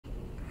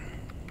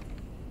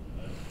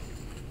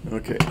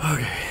Okay.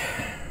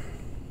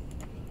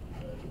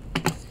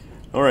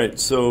 All right,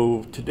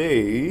 so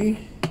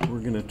today we're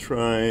going to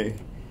try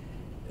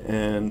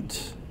and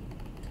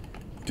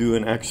do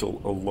an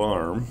actual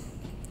alarm.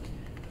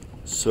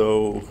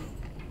 So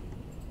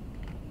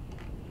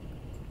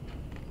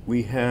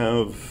we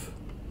have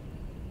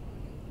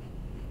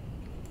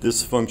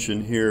this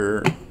function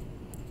here.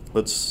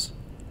 Let's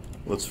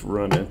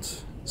run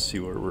it, see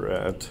where we're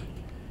at.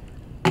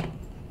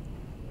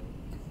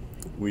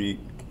 We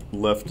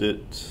left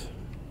it.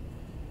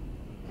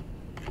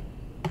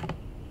 Oh,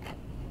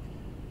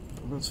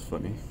 that's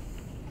funny.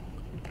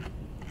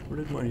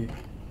 Where did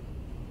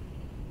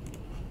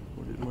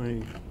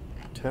my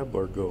tab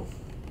bar go?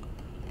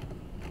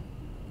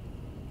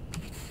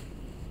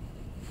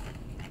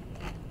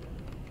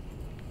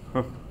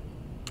 Huh.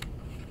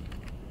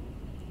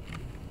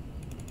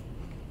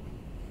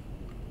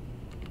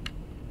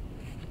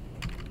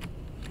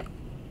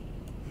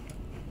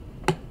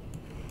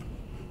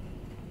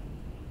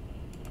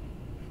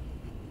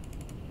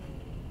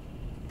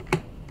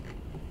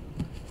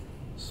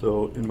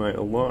 So in my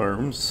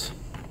alarms,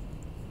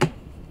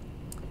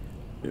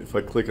 if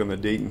I click on the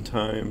date and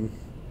time,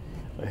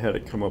 I had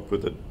it come up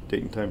with a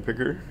date and time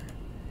picker,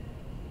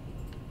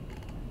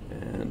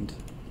 and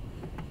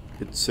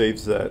it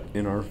saves that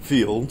in our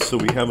field, so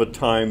we have a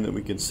time that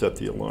we can set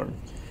the alarm,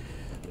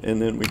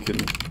 and then we can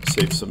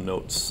save some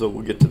notes. So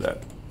we'll get to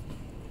that.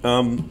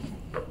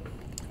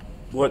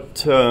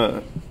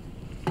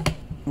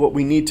 What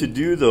we need to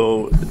do,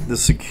 though, the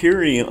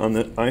security on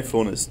the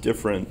iPhone is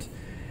different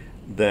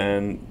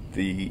than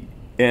the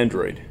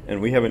Android,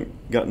 and we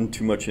haven't gotten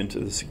too much into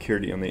the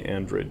security on the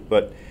Android.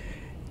 But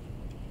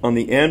on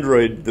the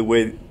Android, the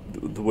way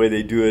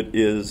they do it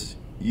is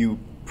you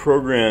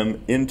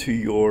program into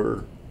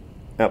your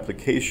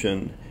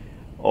application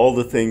all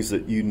the things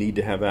that you need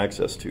to have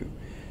access to.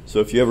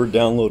 So if you ever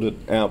download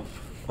an app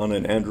on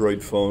an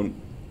Android phone,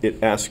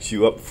 it asks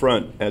you up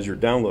front as you're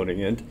downloading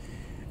it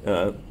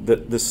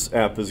that this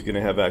app is going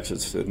to have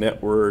access to the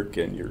network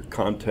and your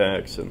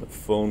contacts and the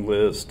phone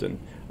list and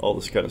all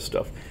this kind of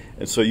stuff.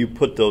 And so you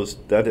put those,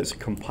 that is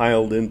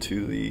compiled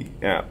into the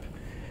app.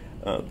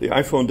 The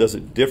iPhone does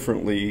it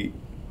differently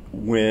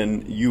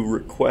when you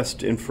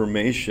request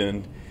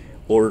information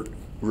or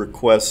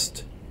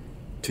request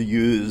to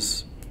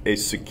use a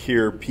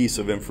secure piece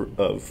of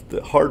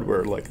the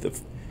hardware, like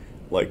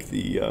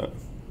the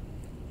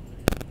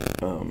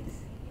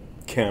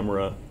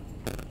camera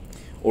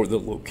or the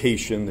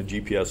location, the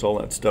GPS, all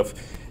that stuff.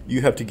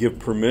 You have to give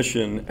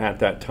permission at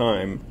that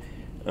time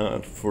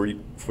for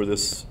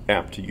this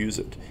app to use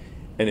it.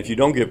 And if you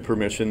don't give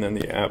permission, then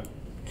the app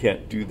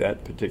can't do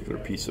that particular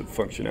piece of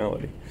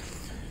functionality.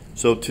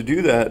 So to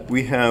do that,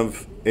 we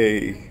have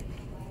a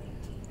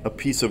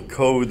piece of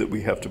code that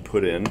we have to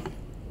put in.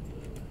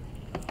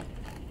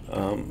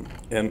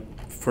 And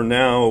for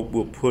now,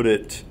 we'll put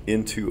it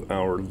into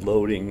our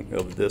loading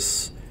of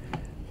this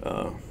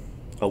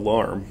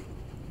alarm.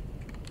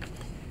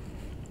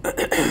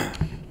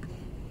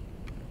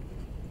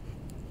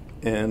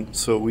 And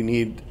so we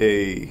need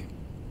to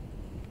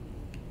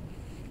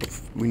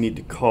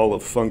call a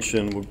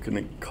function. We're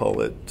going to call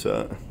it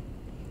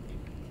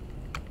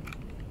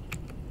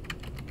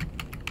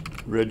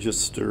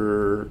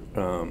register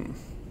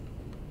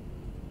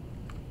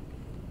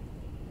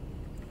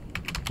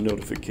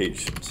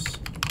notifications.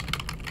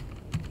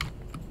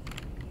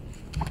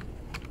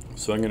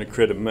 So I'm going to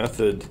create a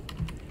method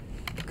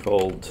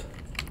called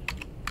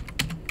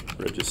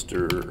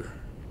register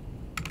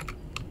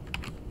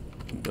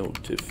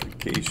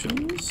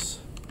notifications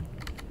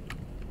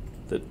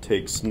that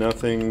takes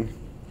nothing.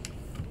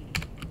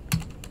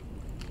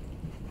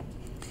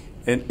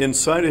 And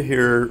inside of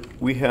here,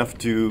 we have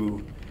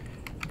to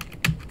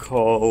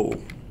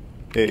call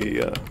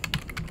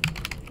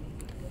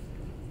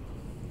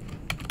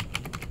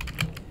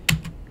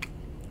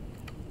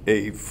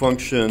a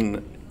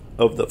function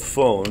of the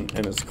phone,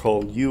 and it's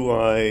called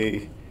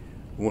UI,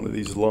 one of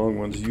these long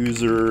ones,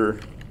 user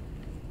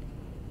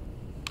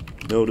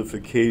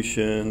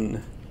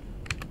notification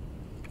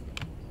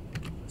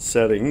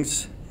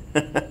settings.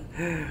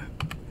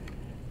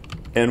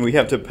 And we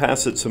have to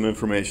pass it some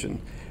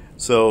information.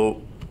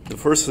 So the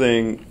first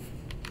thing,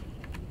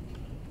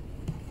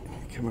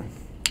 come on.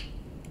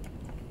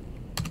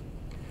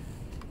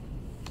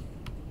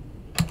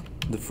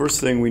 The first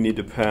thing we need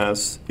to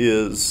pass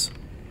is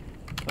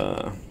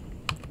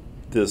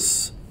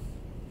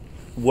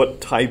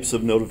what types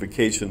of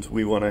notifications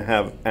we want to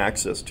have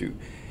access to.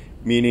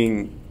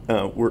 Meaning,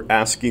 we're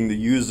asking the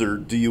user,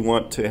 do you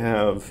want to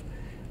have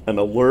an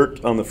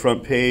alert on the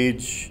front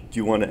page? Do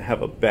you want to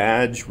have a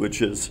badge,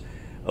 which is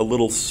a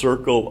little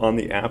circle on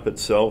the app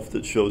itself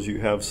that shows you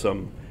have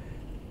some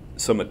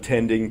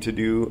attending to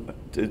do?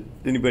 Did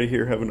anybody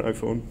here have an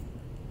iPhone?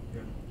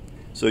 Yeah.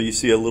 So you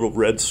see a little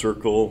red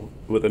circle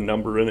with a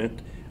number in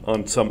it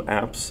on some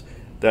apps.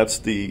 That's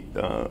the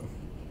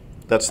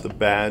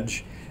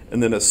badge.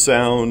 And then a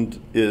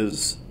sound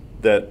is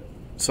that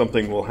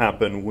something will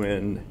happen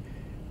when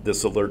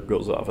this alert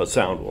goes off. A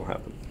sound will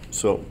happen.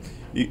 So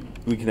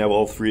we can have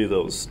all three of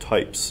those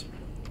types.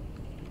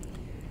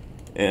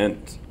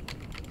 And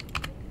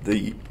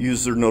the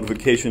user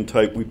notification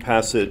type, we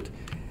pass it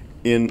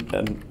in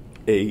an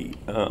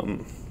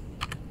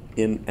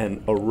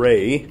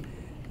array.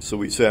 So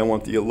we say, I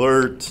want the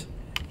alert,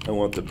 I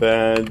want the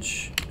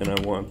badge, and I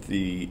want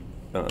the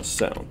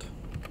sound.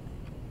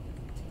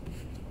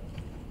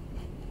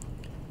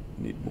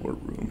 Need more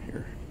room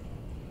here.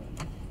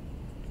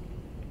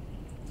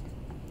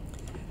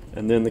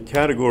 And then the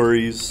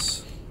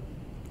categories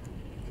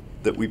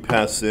that we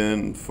pass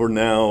in for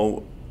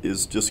now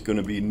is just going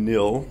to be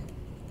nil,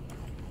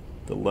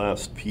 the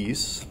last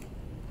piece.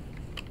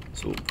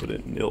 So we'll put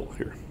it nil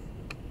here.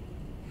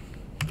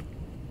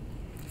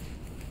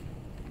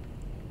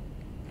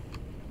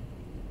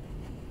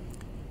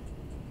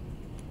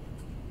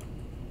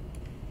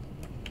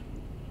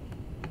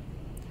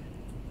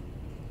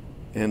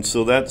 And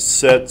so that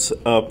sets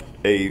up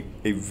a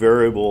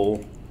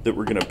variable that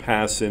we're going to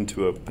pass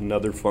into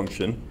another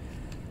function.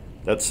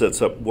 That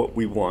sets up what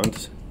we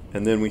want.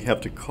 And then we have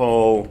to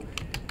call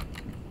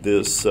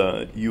this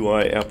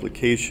UI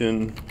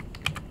application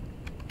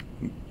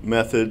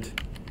method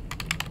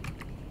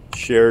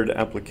shared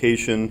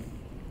application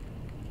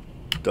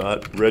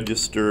dot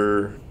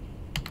register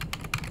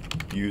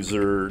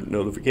user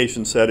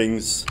notification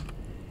settings.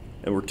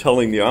 And we're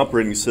telling the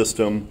operating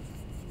system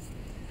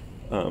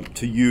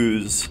to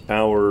use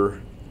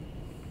our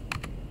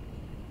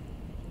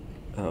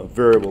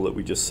variable that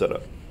we just set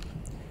up.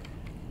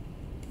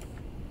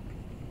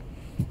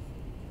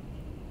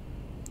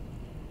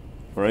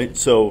 All right,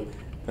 so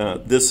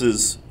this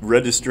is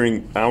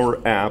registering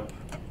our app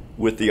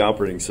with the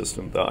operating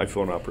system, the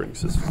iPhone operating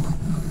system.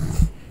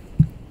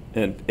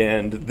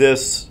 And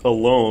this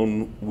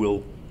alone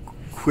will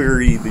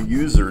query the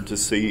user to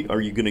see, are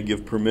you going to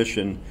give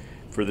permission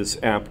for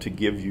this app to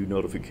give you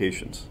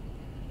notifications?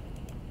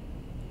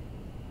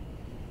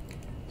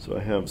 So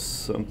I have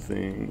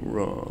something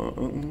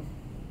wrong.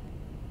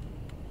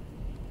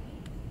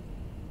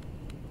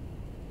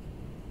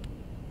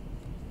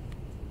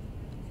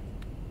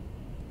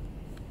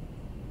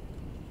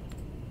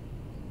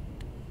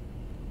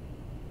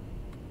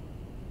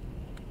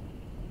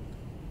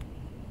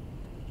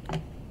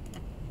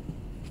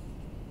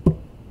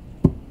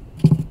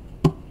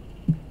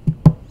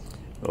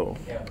 Oh,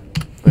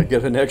 I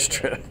get an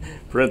extra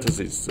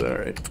parentheses. All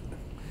right.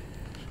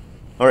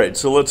 All right,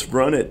 so let's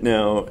run it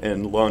now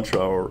and launch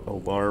our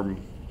alarm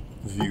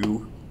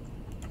view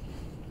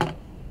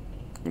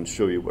and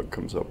show you what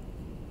comes up.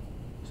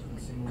 So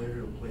the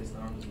simulator will play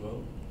sound as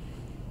well?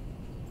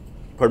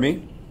 Pardon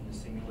me? The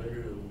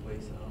simulator will play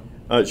sound?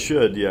 It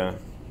should, yeah.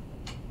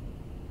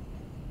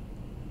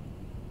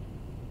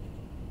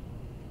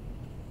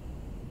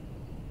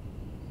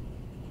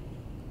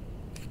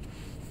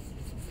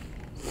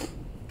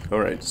 All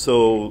right,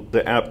 so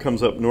the app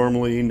comes up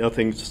normally,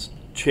 nothing's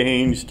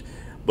changed.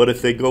 But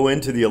if they go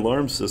into the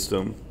alarm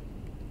system,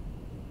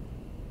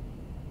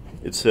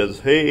 it says,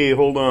 hey,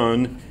 hold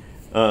on,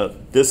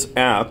 this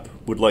app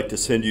would like to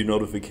send you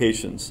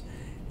notifications.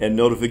 And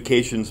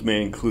notifications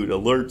may include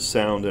alerts,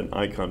 sound, and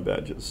icon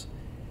badges.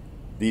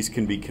 These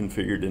can be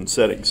configured in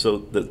settings. So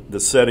the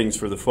settings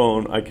for the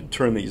phone, I can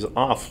turn these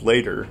off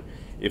later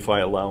if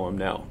I allow them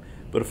now.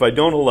 But if I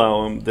don't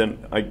allow them,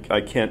 then I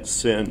can't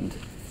send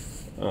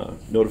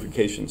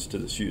notifications to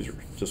this user.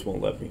 It just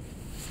won't let me.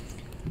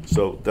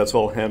 So that's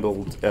all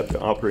handled at the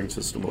operating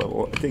system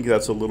level. I think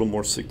that's a little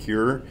more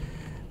secure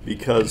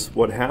because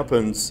what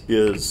happens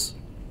is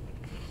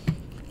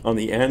on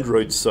the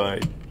Android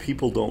side,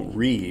 people don't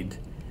read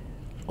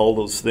all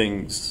those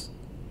things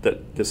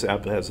that this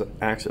app has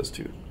access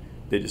to.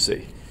 They just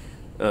say,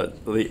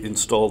 they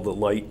install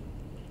the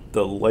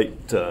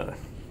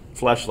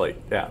flashlight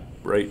app,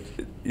 right?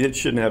 It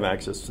shouldn't have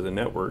access to the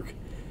network,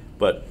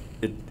 but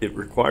it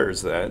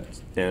requires that,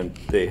 and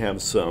they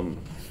have some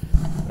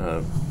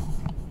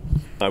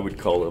I would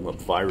call them a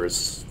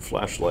virus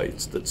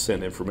flashlights that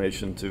send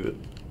information to a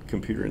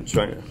computer in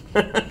China.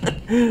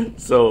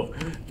 So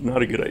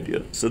not a good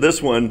idea. So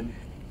this one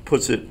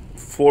puts it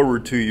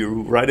forward to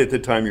you right at the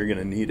time you're going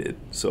to need it.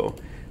 So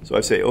I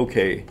say,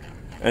 okay.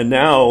 And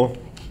now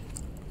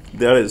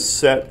that is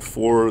set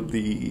for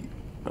the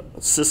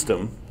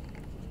system.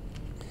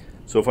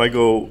 So if I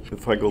go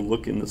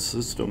look in the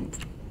system,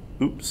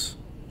 oops,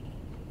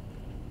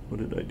 what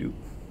did I do?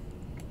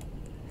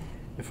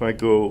 If I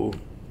go,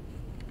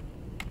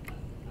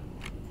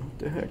 what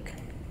the heck?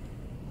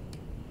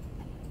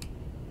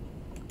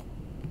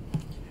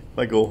 If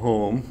I go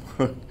home,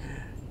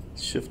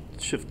 Shift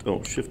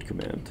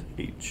Command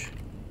H.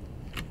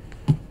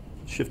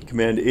 Shift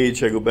Command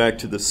H, I go back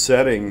to the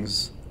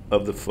settings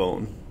of the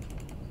phone.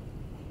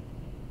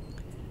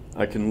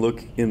 I can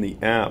look in the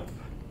app,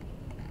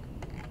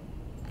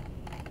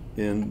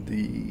 in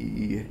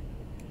the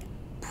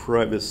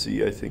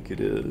privacy, I think it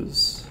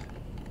is.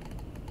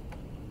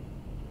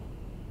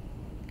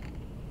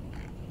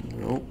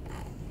 Nope.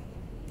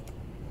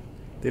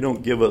 They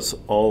don't give us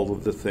all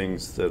of the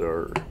things that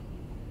are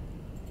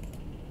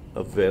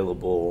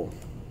available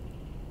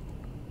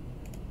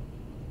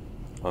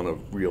on a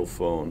real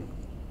phone.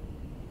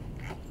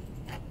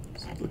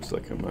 So it looks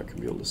like I'm not going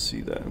to be able to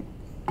see that.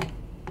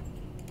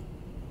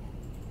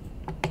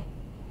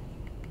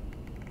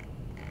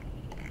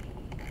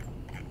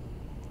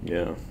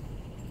 Yeah.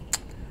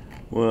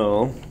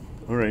 Well,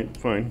 all right,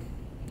 fine.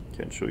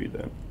 Can't show you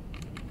that.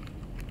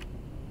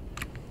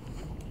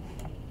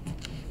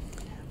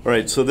 All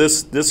right, so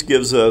this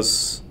gives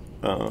us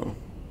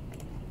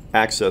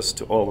access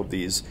to all of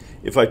these.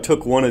 If I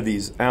took one of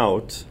these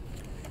out,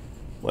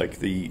 like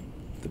the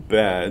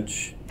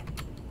badge,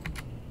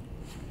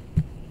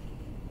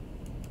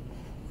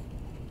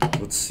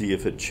 let's see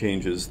if it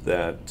changes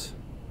that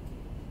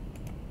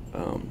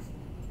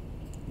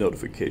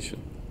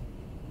notification.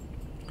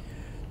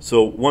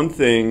 So one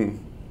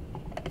thing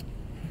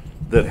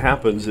that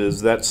happens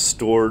is that's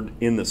stored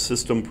in the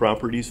system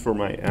properties for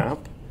my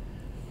app,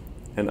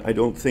 and I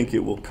don't think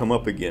it will come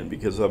up again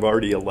because I've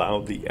already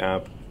allowed the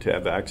app to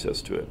have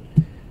access to it.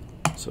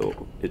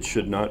 So it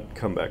should not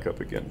come back up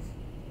again.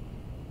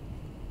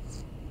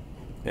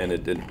 And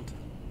it didn't.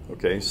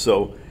 Okay,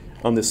 so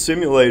on the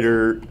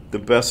simulator, the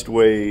best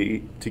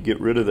way to get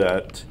rid of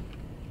that,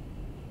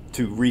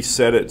 to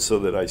reset it so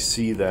that I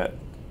see that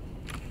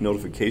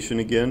notification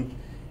again,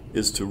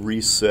 is to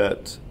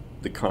reset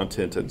the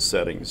content and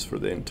settings for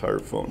the entire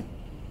phone.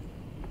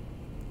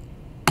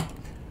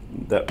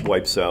 That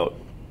wipes out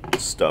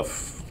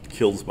stuff,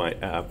 kills my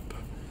app.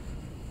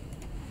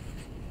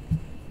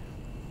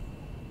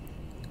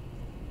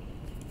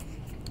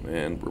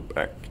 And we're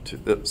back to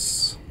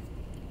this.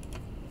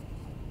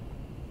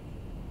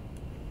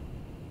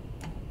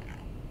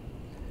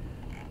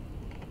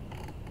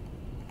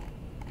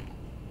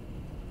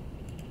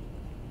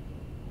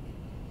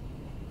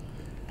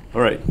 All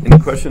right, any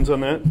questions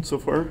on that so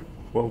far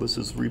while this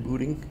is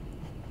rebooting?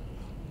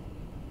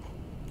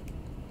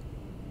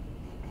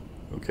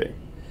 Okay,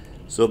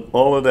 so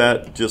all of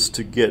that just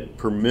to get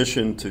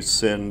permission to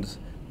send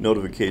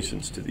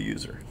notifications to the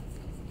user.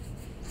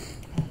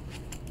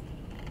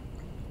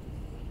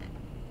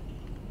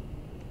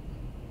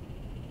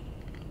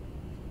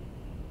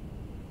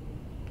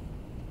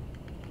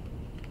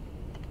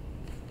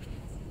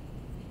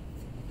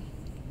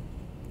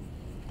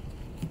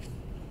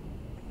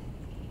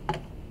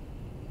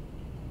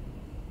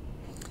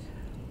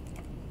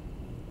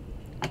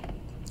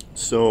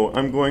 So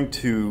I'm going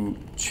to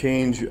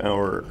change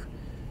our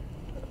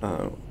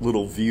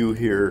little view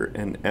here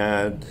and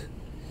add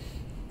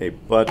a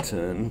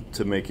button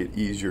to make it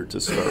easier to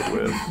start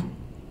with.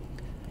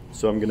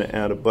 So I'm going to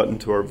add a button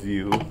to our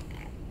view.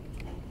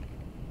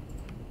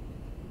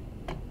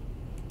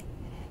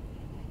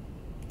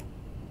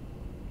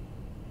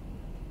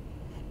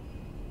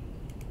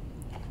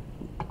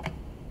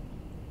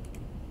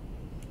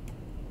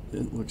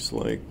 It looks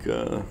like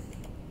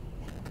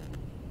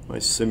my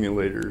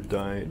simulator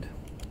died.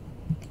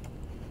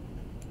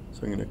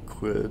 So I'm going to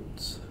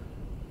quit.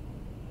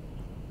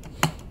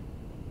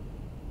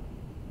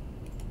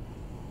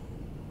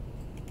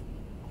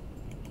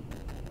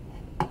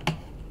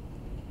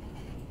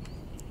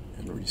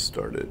 And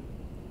restart it.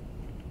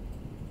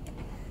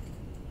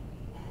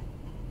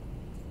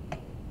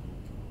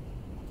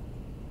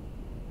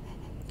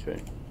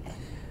 Okay.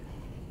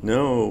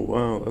 No,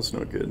 wow, that's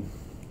not good.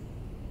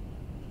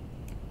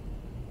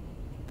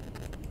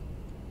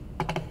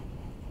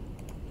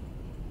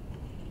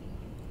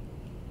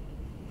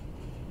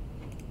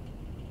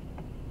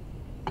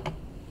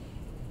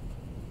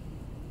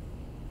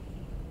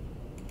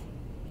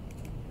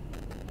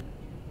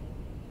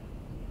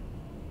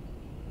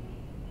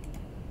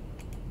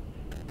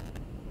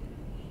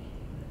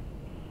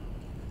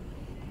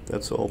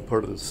 That's all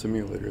part of the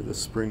simulator, the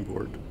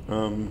springboard.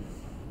 How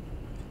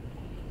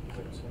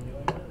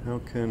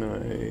can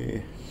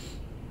I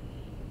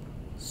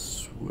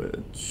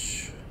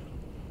switch?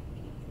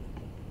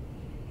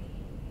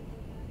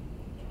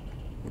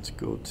 Let's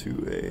go to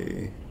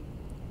a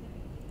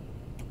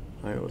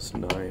iOS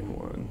 9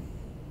 one.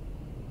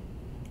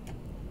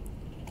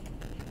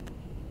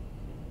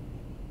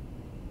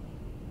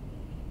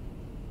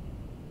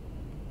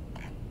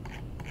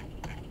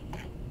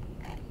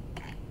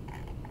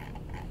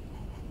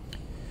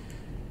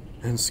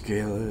 And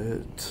scale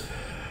it.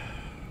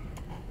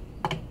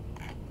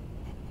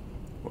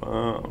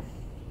 Wow. All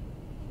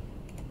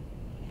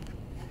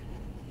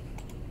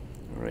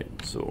right,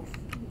 so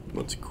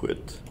let's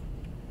quit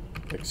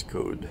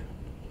Xcode.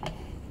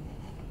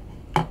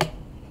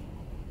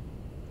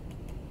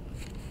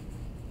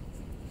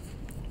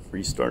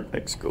 Restart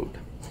Xcode.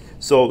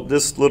 So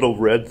this little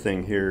red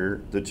thing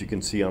here that you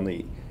can see on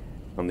the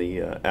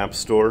App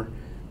Store,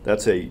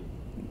 that's a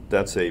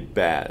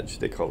badge.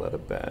 They call that a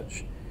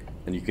badge.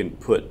 And you can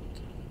put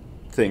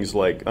things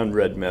like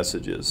unread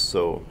messages.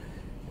 So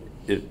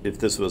if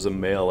this was a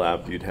mail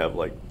app, you'd have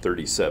like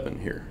 37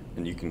 here,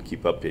 and you can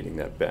keep updating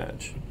that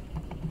badge.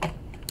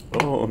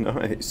 Oh,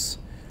 nice.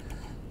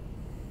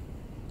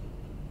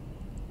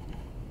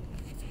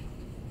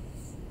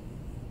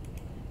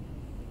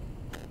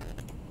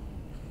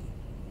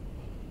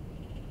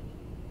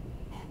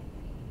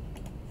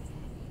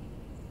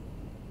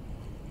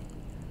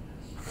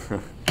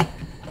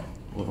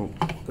 Well,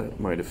 that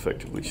might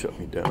effectively shut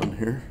me down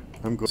here.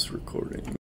 I'm going to recording.